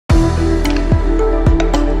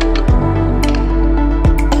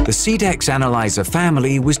Cedex Analyzer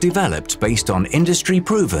family was developed based on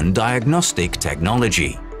industry-proven diagnostic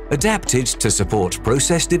technology, adapted to support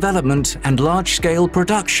process development and large-scale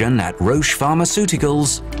production at Roch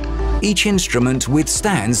Pharmaceuticals. Each instrument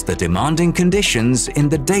withstands the demanding conditions in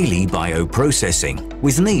the daily bioprocessing,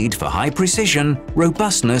 with need for high precision,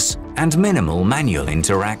 robustness, and minimal manual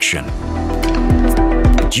interaction.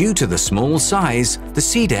 Due to the small size, the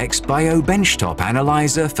Cedex Bio Benchtop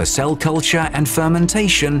Analyzer for cell culture and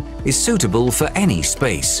fermentation is suitable for any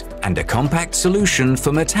space and a compact solution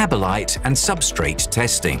for metabolite and substrate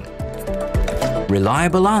testing.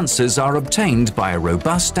 Reliable answers are obtained by a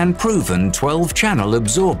robust and proven 12-channel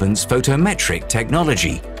absorbance photometric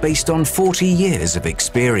technology based on 40 years of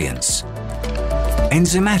experience.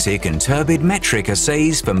 Enzymatic and turbid metric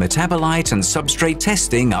assays for metabolite and substrate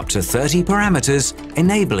testing up to 30 parameters,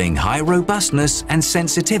 enabling high robustness and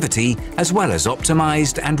sensitivity as well as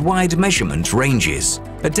optimized and wide measurement ranges,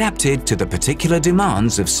 adapted to the particular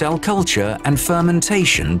demands of cell culture and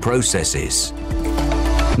fermentation processes.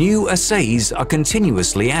 New assays are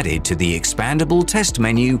continuously added to the expandable test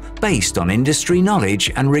menu based on industry knowledge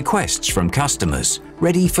and requests from customers,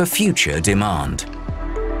 ready for future demand.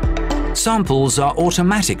 Samples are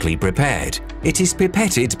automatically prepared. It is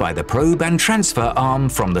pipetted by the probe and transfer arm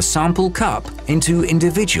from the sample cup into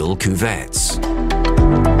individual cuvettes.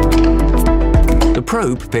 The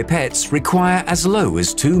probe pipettes require as low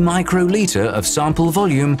as 2 microliter of sample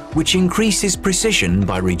volume, which increases precision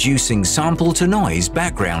by reducing sample-to-noise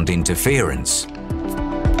background interference.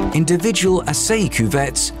 Individual assay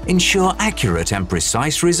cuvettes ensure accurate and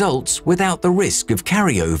precise results without the risk of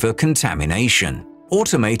carryover contamination.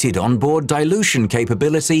 Automated onboard dilution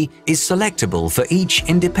capability is selectable for each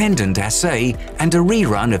independent assay, and a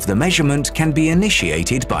rerun of the measurement can be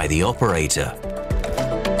initiated by the operator.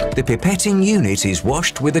 The pipetting unit is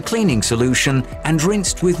washed with a cleaning solution and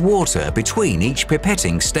rinsed with water between each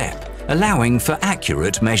pipetting step, allowing for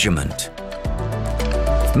accurate measurement.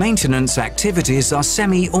 Maintenance activities are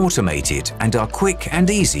semi-automated and are quick and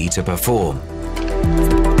easy to perform.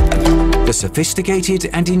 The sophisticated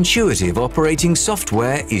and intuitive operating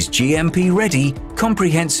software is GMP-ready.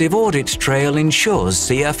 Comprehensive audit trail ensures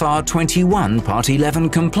CFR 21 Part 11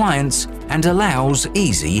 compliance and allows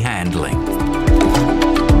easy handling.